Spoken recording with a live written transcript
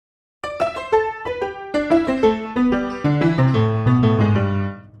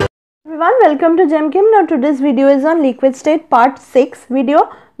welcome to GemChem. Now today's video is on liquid state part 6 video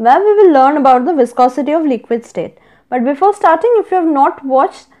where we will learn about the viscosity of liquid state. But before starting, if you have not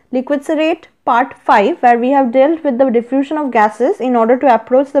watched liquid state part 5 where we have dealt with the diffusion of gases in order to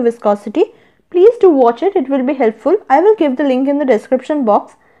approach the viscosity, please do watch it. It will be helpful. I will give the link in the description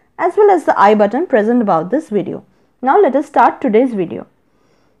box as well as the I button present about this video. Now let us start today's video.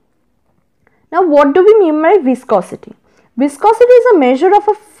 Now what do we mean by viscosity? Viscosity is a measure of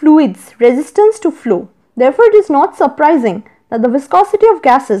a fluid's resistance to flow. Therefore, it is not surprising that the viscosity of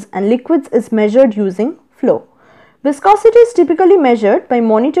gases and liquids is measured using flow. Viscosity is typically measured by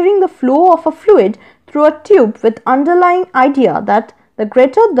monitoring the flow of a fluid through a tube with underlying idea that the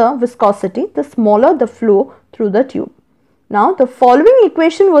greater the viscosity, the smaller the flow through the tube. Now, the following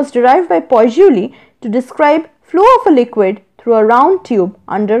equation was derived by Poiseulli to describe flow of a liquid through a round tube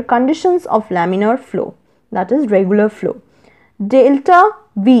under conditions of laminar flow, that is regular flow. Delta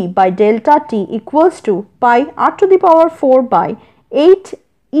V by delta T equals to pi r to the power 4 by 8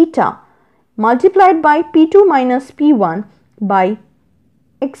 eta multiplied by P2 minus P1 by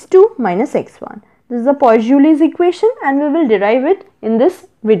x2 minus x1. This is the Poiseulli's equation and we will derive it in this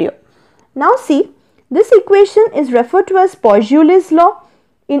video. Now see, this equation is referred to as Poiseulli's law.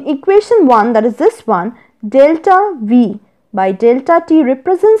 In equation 1, that is this one, delta V by delta T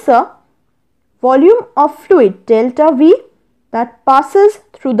represents a volume of fluid delta V that passes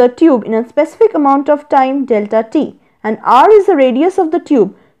through the tube in a specific amount of time delta T, and R is the radius of the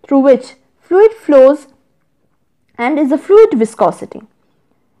tube through which fluid flows and is the fluid viscosity.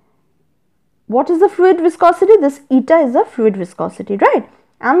 What is the fluid viscosity? This eta is the fluid viscosity, right?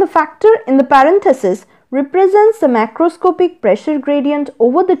 And the factor in the parenthesis represents the macroscopic pressure gradient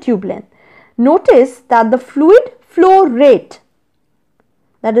over the tube length. Notice that the fluid flow rate,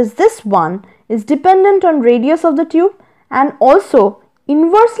 that is this one, is dependent on radius of the tube and also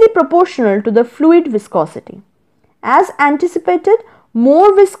inversely proportional to the fluid viscosity. As anticipated,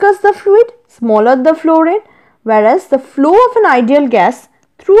 more viscous the fluid, smaller the flow rate, whereas the flow of an ideal gas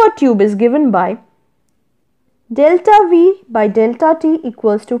through a tube is given by delta V by delta T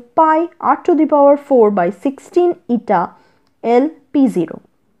equals to pi r to the power 4 by 16 eta L P0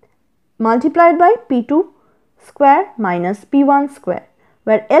 multiplied by P2 square minus P1 square,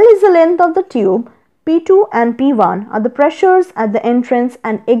 where L is the length of the tube, P2 and P1 are the pressures at the entrance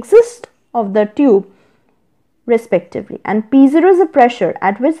and exit of the tube respectively, and P0 is the pressure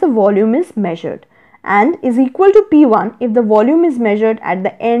at which the volume is measured and is equal to P1 if the volume is measured at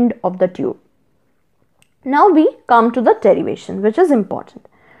the end of the tube. Now we come to the derivation, which is important.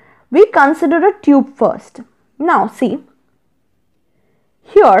 We consider a tube first. Now see,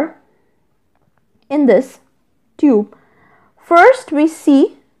 here in this tube, first we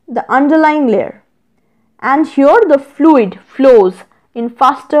see the underlying layer, and here the fluid flows in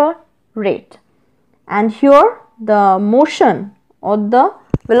faster rate, and here the motion or the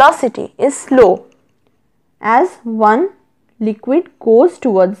velocity is slow as one liquid goes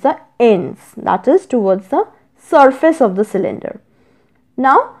towards the ends, that is towards the surface of the cylinder.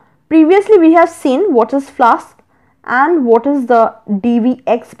 Now previously we have seen what is flask and what is the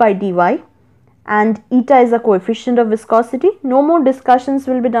dvx by dy, and eta is a coefficient of viscosity. No more discussions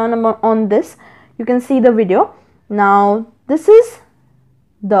will be done on this. You can see the video. Now this is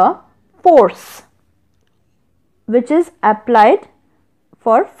the force which is applied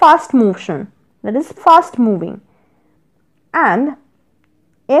for fast motion, that is fast moving, and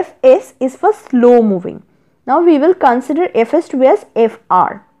Fs is for slow moving. Now we will consider Fs to be as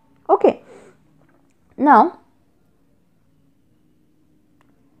Fr. Okay. Now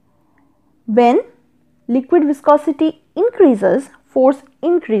when liquid viscosity increases, force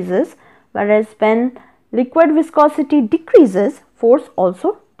increases, whereas when liquid viscosity decreases, force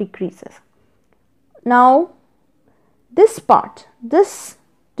also decreases. Now this part, this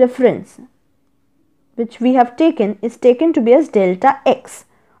difference which we have taken is taken to be as delta x.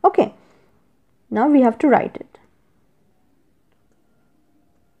 Okay. Now we have to write it.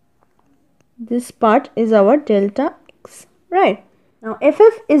 This part is our delta x, right? Now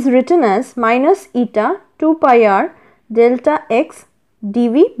Ff is written as minus eta 2 pi r delta x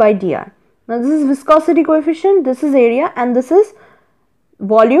dV by dr. Now this is viscosity coefficient, this is area, and this is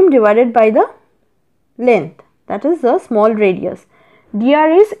volume divided by the length, that is the small radius.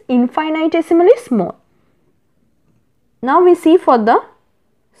 Dr is infinitesimally small. Now we see for the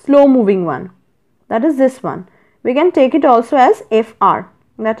slow moving one, that is this one. We can take it also as Fr,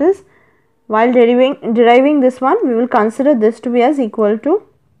 that is while deriving this one, we will consider this to be as equal to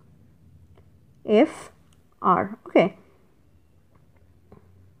Fr. Okay.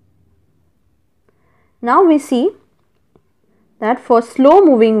 Now we see that for slow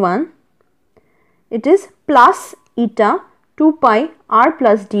moving one, it is plus eta 2 pi r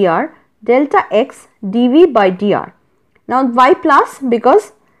plus dr delta x dv by dr. Now why plus?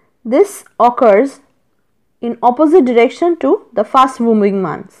 Because this occurs in opposite direction to the fast moving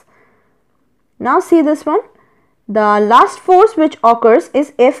mass. Now see this one. The last force which occurs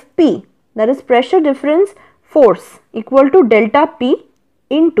is Fp, that is pressure difference force, equal to delta P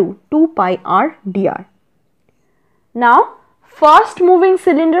into 2 pi r dr. Now fast moving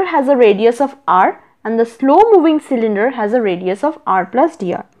cylinder has a radius of r and the slow moving cylinder has a radius of r plus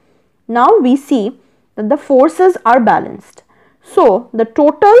dr. Now we see that the forces are balanced. So the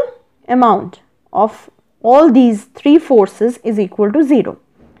total amount of all these three forces is equal to 0.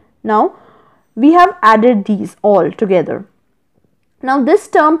 Now we have added these all together. Now this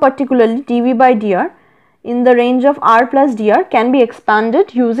term, particularly dv by dr in the range of r plus dr, can be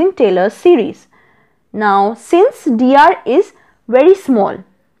expanded using Taylor's series. Now since dr is very small,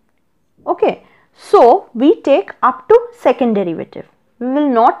 okay, so we take up to second derivative. We will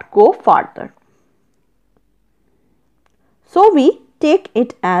not go farther. So we take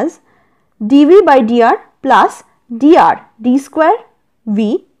it as dv by dr plus dr d square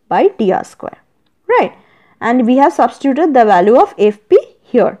v by dr square, right? And we have substituted the value of Fp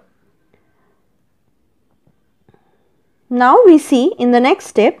here. Now we see in the next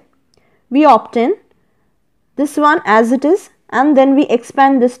step, we obtain this one as it is and then we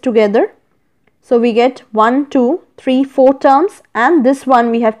expand this together. So we get 1, 2, 3, 4 terms and this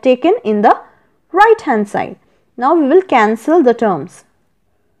one we have taken in the right hand side. Now we will cancel the terms.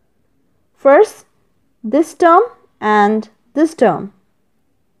 First this term and this term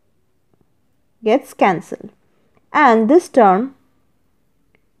gets cancelled and this term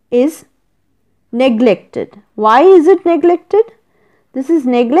is neglected. Why is it neglected? This is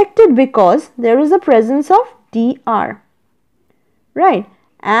neglected because there is a presence of dr, right,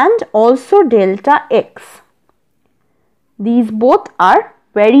 and also delta x. These both are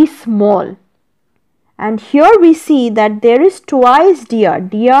very small and here we see that there is twice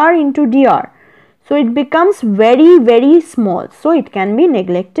dr into dr. So it becomes very small, so it can be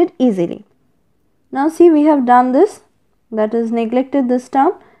neglected easily. Now see, we have done this, that is neglected this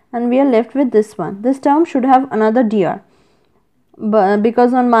term and we are left with this one. This term should have another dr, but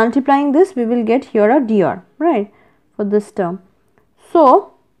because on multiplying this we will get here a dr, right, for this term.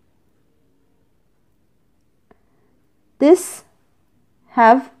 So this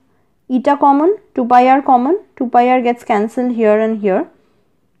have eta common, 2 pi r common, 2 pi r gets cancelled here and here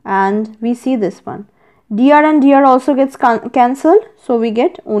and we see this one. Dr and dr also gets cancelled, so we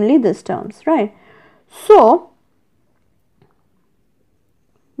get only this terms, right? So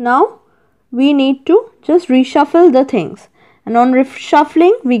now we need to just reshuffle the things and on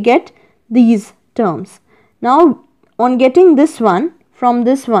reshuffling we get these terms. Now on getting this one from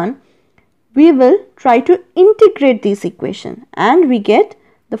this one, we will try to integrate this equation and we get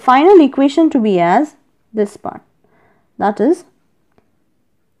the final equation to be as this part, that is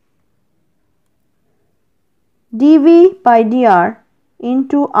dv by dr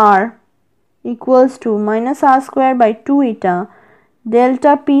into r equals to minus r square by 2 eta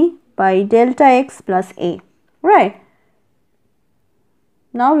delta p by delta x plus a, right?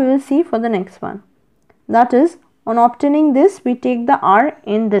 Now we will see for the next one, that is on obtaining this we take the r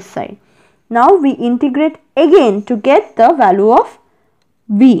in this side. Now we integrate again to get the value of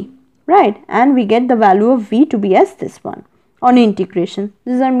v, right, and we get the value of v to be as this one on integration.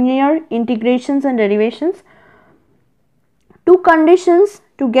 These are mere integrations and derivations. Two conditions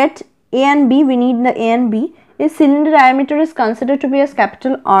to get a and b, we need the a and b. If cylinder diameter is considered to be as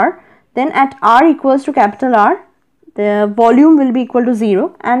capital R, then at r equals to capital R, the volume will be equal to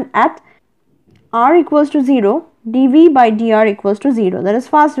 0 and at r equals to 0, dv by dr equals to 0, that is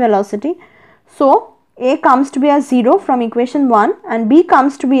fast velocity. So a comes to be as 0 from equation 1 and b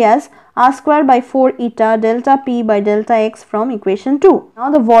comes to be as r square by 4 eta delta p by delta x from equation 2. Now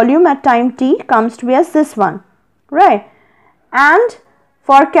the volume at time t comes to be as this one, right? And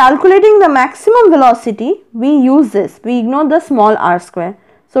for calculating the maximum velocity, we use this, we ignore the small r square.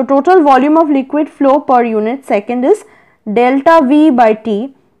 So total volume of liquid flow per unit second is delta v by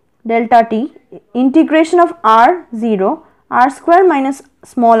t, delta t, integration of r 0, r square minus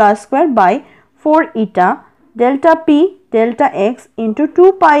small r square by 4 eta delta p delta x into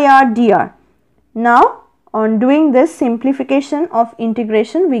 2 pi r dr. Now on doing this simplification of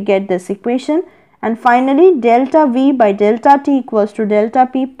integration, we get this equation. And finally delta v by delta t equals to delta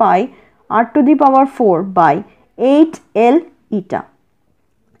p pi r to the power 4 by 8 L eta.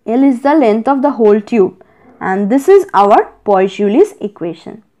 L is the length of the whole tube and this is our Poiseullis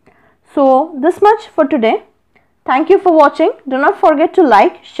equation. So this much for today. Thank you for watching. Do not forget to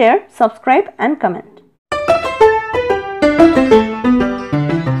like, share, subscribe and comment.